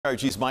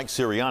RG's Mike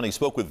Sirianni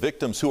spoke with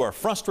victims who are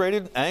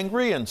frustrated,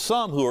 angry, and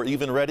some who are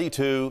even ready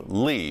to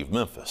leave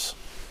Memphis.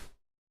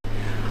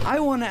 I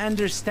want to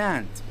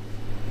understand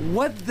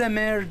what the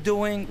mayor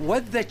doing,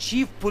 what the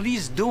chief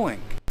police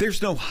doing.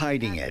 There's no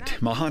hiding it.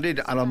 Mohamed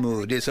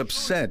Alamoud is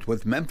upset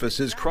with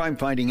Memphis's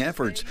crime-fighting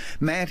efforts.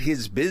 Matt,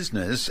 his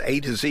business, A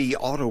to Z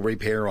Auto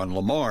Repair on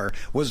Lamar,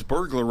 was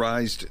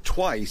burglarized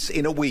twice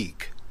in a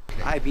week.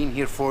 I've been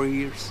here 4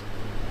 years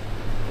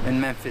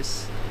in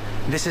Memphis.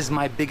 This is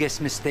my biggest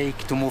mistake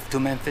to move to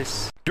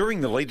Memphis.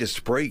 During the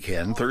latest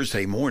break-in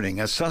Thursday morning,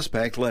 a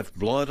suspect left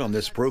blood on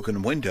this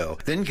broken window,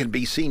 then can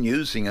be seen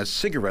using a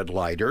cigarette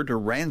lighter to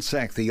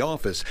ransack the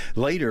office,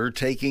 later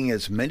taking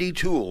as many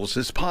tools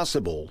as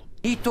possible.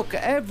 He took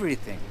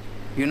everything,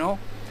 you know.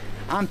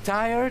 I'm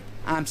tired,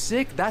 I'm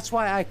sick, that's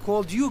why I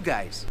called you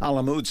guys.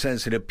 Alamoud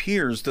says it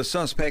appears the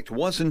suspect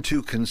wasn't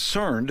too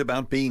concerned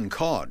about being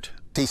caught.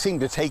 He seemed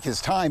to take his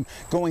time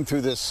going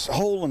through this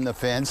hole in the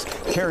fence,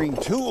 carrying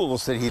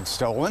tools that he'd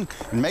stolen,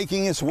 and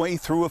making his way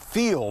through a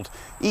field,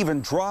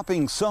 even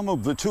dropping some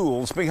of the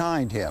tools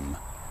behind him.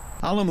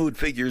 Alamoud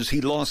figures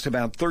he lost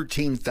about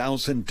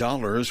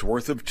 $13,000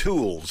 worth of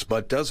tools,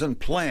 but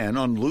doesn't plan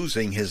on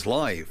losing his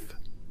life.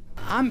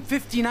 I'm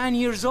 59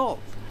 years old.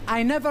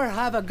 I never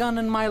have a gun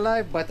in my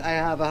life, but I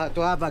have to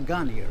have a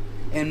gun here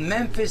in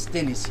Memphis,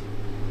 Tennessee.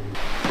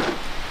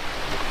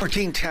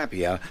 Martine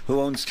Tapia,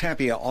 who owns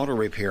Tapia Auto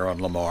Repair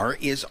on Lamar,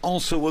 is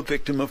also a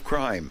victim of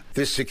crime.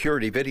 This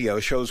security video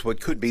shows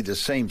what could be the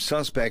same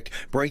suspect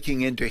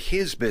breaking into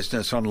his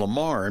business on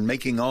Lamar and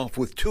making off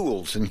with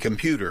tools and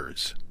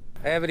computers.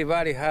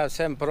 Everybody has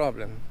same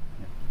problem,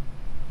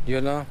 you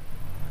know.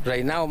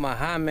 Right now,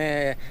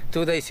 Mohamed,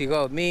 2 days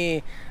ago,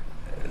 me,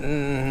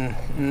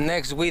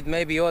 next week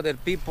maybe other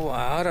people.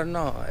 I don't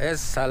know.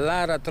 It's a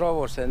lot of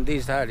troubles in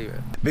this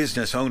area.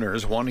 Business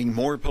owners wanting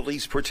more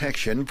police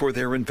protection for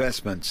their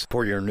investments.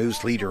 For your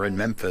news leader in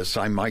Memphis,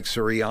 I'm Mike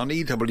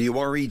Sirianni,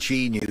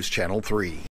 WREG News Channel 3.